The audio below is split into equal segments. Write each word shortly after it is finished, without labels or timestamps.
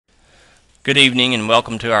Good evening and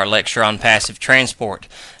welcome to our lecture on passive transport,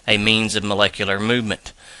 a means of molecular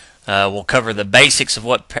movement. We'll cover the basics of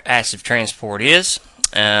what passive transport is,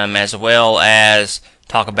 as well as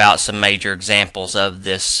talk about some major examples of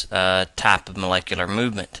this type of molecular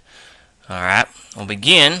movement. Alright, we'll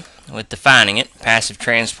begin with defining it. Passive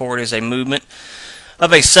transport is a movement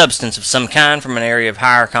of a substance of some kind from an area of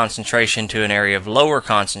higher concentration to an area of lower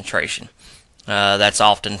concentration. That's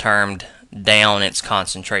often termed down its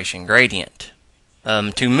concentration gradient.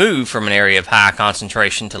 To move from an area of high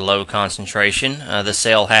concentration to low concentration, the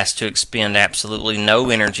cell has to expend absolutely no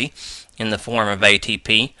energy in the form of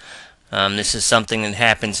ATP. This is something that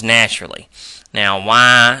happens naturally. Now,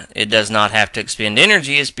 why it does not have to expend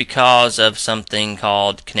energy is because of something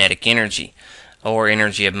called kinetic energy, or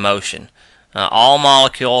energy of motion. All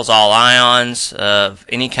molecules, all ions of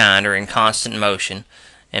any kind are in constant motion.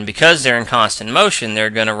 And because they're in constant motion, they're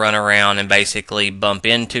going to run around and basically bump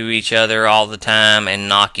into each other all the time and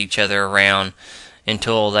knock each other around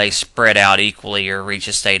until they spread out equally or reach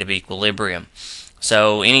a state of equilibrium.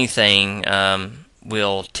 So anything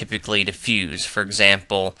will typically diffuse. For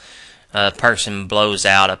example, a person blows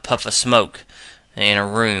out a puff of smoke in a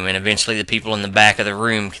room, and eventually the people in the back of the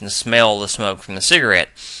room can smell the smoke from the cigarette.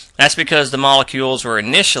 That's because the molecules were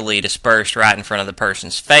initially dispersed right in front of the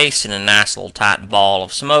person's face in a nice little tight ball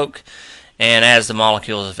of smoke, and as the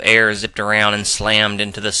molecules of air zipped around and slammed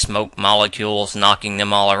into the smoke molecules, knocking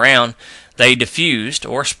them all around, they diffused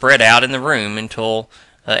or spread out in the room until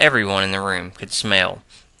everyone in the room could smell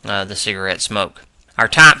the cigarette smoke. Our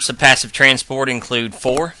types of passive transport include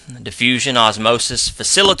 4: diffusion, osmosis,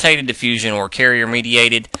 facilitated diffusion or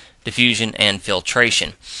carrier-mediated diffusion, and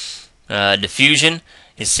filtration. Diffusion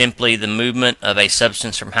is simply the movement of a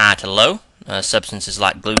substance from high to low. Substances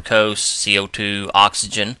like glucose, CO2,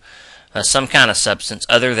 oxygen, some kind of substance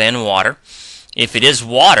other than water. If it is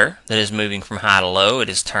water that is moving from high to low, it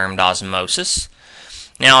is termed osmosis.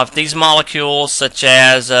 Now, if these molecules, such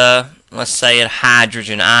as, let's say, a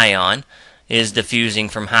hydrogen ion, is diffusing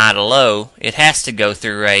from high to low, it has to go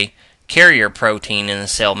through a carrier protein in the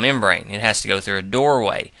cell membrane. It has to go through a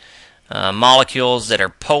doorway. Molecules that are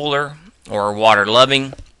polar or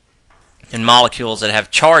water-loving and molecules that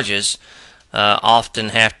have charges often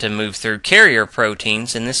have to move through carrier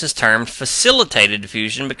proteins, and this is termed facilitated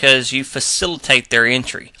diffusion because you facilitate their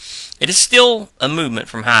entry. It is still a movement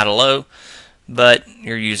from high to low, but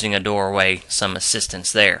you're using a doorway, some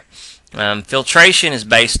assistance there. Filtration is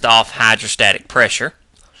based off hydrostatic pressure,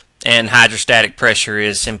 and hydrostatic pressure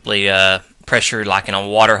is simply pressure like in a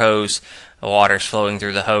water hose. The water is flowing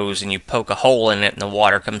through the hose and you poke a hole in it and the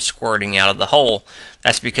water comes squirting out of the hole.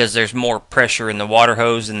 That's because there's more pressure in the water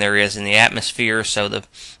hose than there is in the atmosphere, so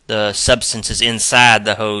the substances inside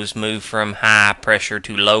the hose move from high pressure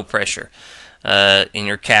to low pressure. In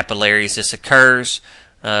your capillaries this occurs.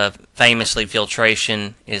 Famously,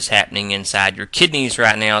 filtration is happening inside your kidneys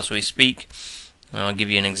right now as we speak. I'll give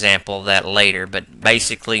you an example of that later, but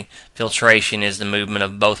basically filtration is the movement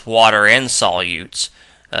of both water and solutes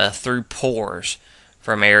through pores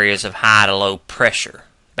from areas of high to low pressure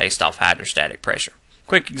based off hydrostatic pressure.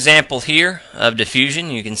 Quick example here of diffusion.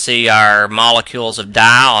 You can see our molecules of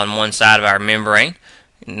dye on one side of our membrane,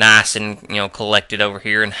 nice and collected over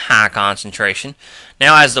here in high concentration.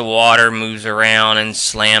 Now as the water moves around and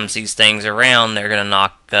slams these things around, they're going to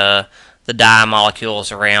knock the dye molecules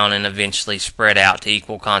around and eventually spread out to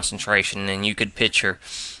equal concentration, and you could picture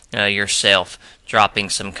yourself dropping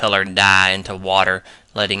some colored dye into water,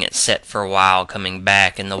 letting it set for a while, coming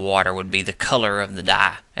back, and the water would be the color of the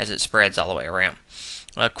dye as it spreads all the way around.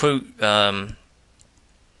 A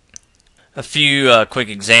few quick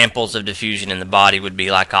examples of diffusion in the body would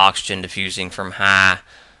be like oxygen diffusing from high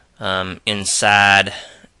inside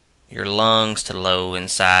your lungs to low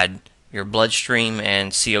inside your bloodstream,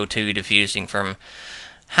 and CO2 diffusing from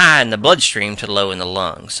high in the bloodstream to low in the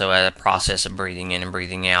lungs. So the process of breathing in and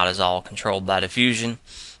breathing out is all controlled by diffusion.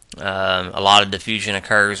 A lot of diffusion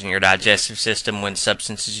occurs in your digestive system when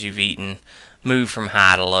substances you've eaten move from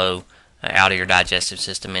high to low out of your digestive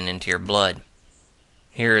system and into your blood.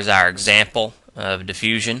 Here is our example of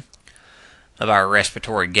diffusion of our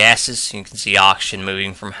respiratory gases. You can see oxygen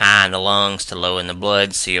moving from high in the lungs to low in the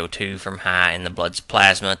blood, CO2 from high in the blood's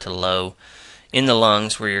plasma to low in the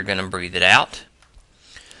lungs where you're going to breathe it out.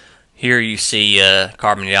 Here you see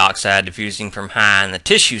carbon dioxide diffusing from high in the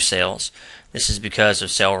tissue cells. This is because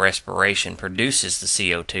of cell respiration produces the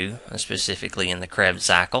CO2, specifically in the Krebs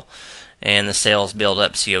cycle, and the cells build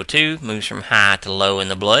up CO2, moves from high to low in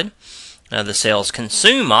the blood. The cells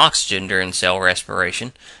consume oxygen during cell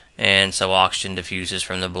respiration, and so oxygen diffuses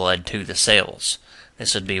from the blood to the cells.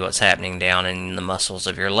 This would be what's happening down in the muscles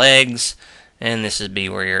of your legs, and this would be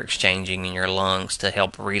where you're exchanging in your lungs to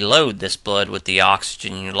help reload this blood with the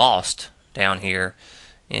oxygen you lost down here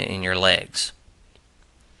in your legs.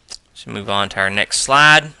 So move on to our next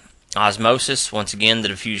slide. Osmosis, once again, the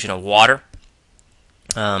diffusion of water.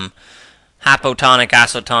 Hypotonic,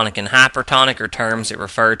 isotonic, and hypertonic are terms that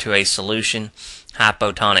refer to a solution.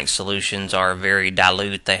 Hypotonic solutions are very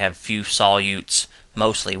dilute. They have few solutes,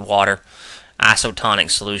 mostly water.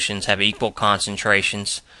 Isotonic solutions have equal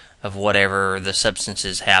concentrations of whatever the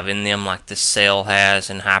substances have in them, like this cell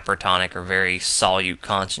has, and hypertonic are very solute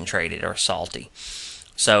concentrated or salty.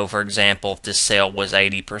 So, for example, if this cell was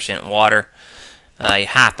 80% water, a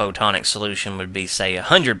hypotonic solution would be, say,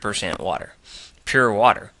 100% water, pure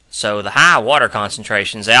water. So the high water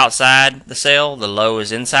concentration is outside the cell, the low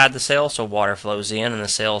is inside the cell, so water flows in and the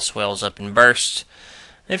cell swells up and bursts.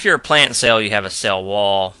 If you're a plant cell, you have a cell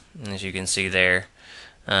wall, as you can see there,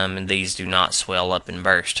 and these do not swell up and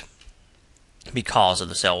burst because of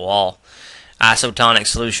the cell wall. Isotonic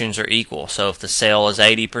solutions are equal, so if the cell is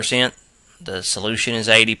 80%, the solution is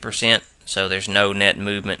 80%, so there's no net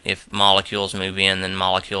movement. If molecules move in, then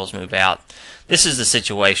molecules move out. This is the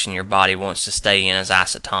situation your body wants to stay in, as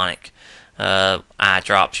isotonic. Eye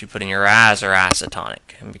drops you put in your eyes are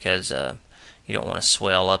isotonic, because you don't want to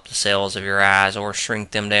swell up the cells of your eyes or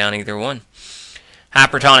shrink them down, either one.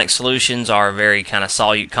 Hypertonic solutions are very kind of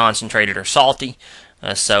solute concentrated or salty.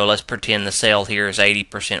 So let's pretend the cell here is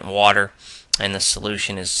 80% water and the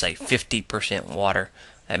solution is, say, 50% water.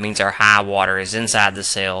 That means our high water is inside the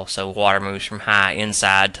cell, so water moves from high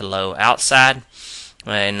inside to low outside,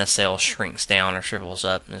 and the cell shrinks down or shrivels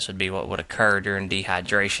up. This would be what would occur during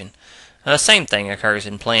dehydration. Same thing occurs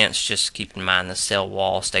in plants, just keep in mind the cell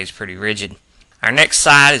wall stays pretty rigid. Our next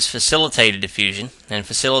slide is facilitated diffusion, and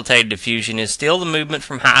facilitated diffusion is still the movement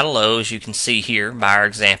from high to low. As you can see here by our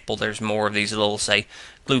example, there's more of these little, say,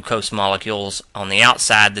 glucose molecules on the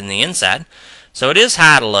outside than the inside. So it is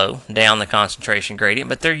high to low down the concentration gradient,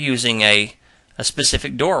 but they're using a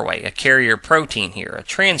specific doorway, a carrier protein here, a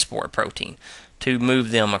transport protein, to move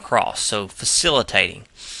them across, so facilitating.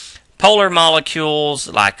 Polar molecules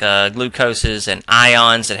like glucoses and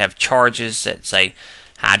ions that have charges, that say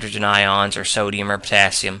hydrogen ions or sodium or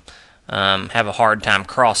potassium, have a hard time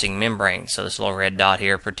crossing membranes. So this little red dot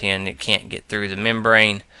here, pretend it can't get through the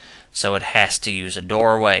membrane, so it has to use a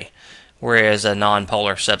doorway. Whereas a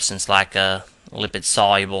nonpolar substance like a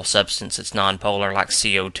lipid-soluble substance that's nonpolar like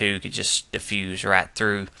CO2 could just diffuse right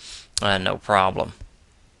through, no problem.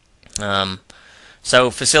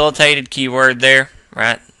 So facilitated, keyword there,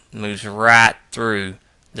 right? Moves right through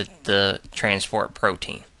the transport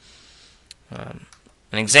protein.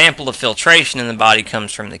 An example of filtration in the body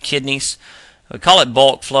comes from the kidneys. We call it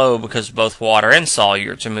bulk flow because both water and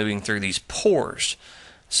solutes are moving through these pores.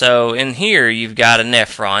 So in here you've got a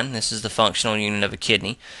nephron. This is the functional unit of a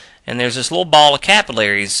kidney. And there's this little ball of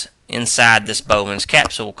capillaries inside this Bowman's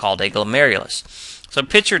capsule called a glomerulus. So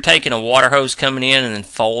picture taking a water hose coming in and then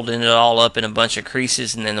folding it all up in a bunch of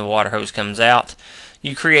creases, and then the water hose comes out.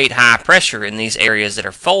 You create high pressure in these areas that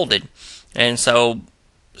are folded, and so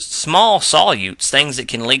small solutes, things that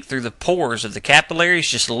can leak through the pores of the capillaries,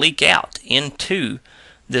 just leak out into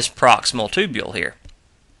this proximal tubule here.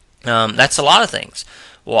 That's a lot of things.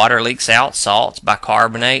 Water leaks out, salts,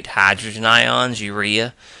 bicarbonate, hydrogen ions,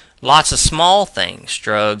 urea. Lots of small things,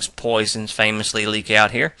 drugs, poisons famously leak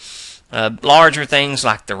out here. Larger things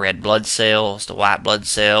like the red blood cells, the white blood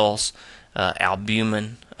cells,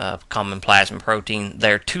 albumin, common plasma protein,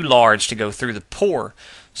 they're too large to go through the pore,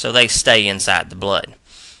 so they stay inside the blood.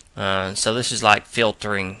 So this is like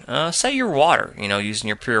filtering, say your water, using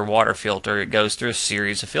your pure water filter. It goes through a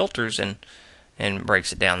series of filters and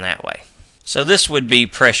breaks it down that way. So this would be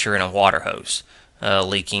pressure in a water hose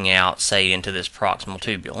leaking out, say, into this proximal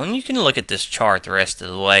tubule. And you can look at this chart the rest of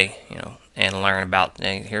the way, and learn about,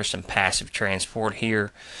 here's some passive transport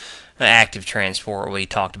here. Active transport we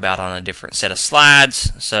talked about on a different set of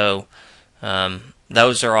slides. So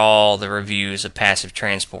those are all the reviews of passive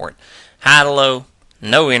transport. High to low,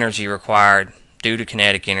 no energy required due to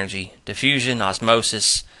kinetic energy, diffusion,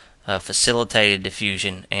 osmosis, facilitated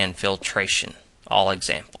diffusion, and filtration. All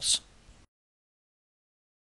examples.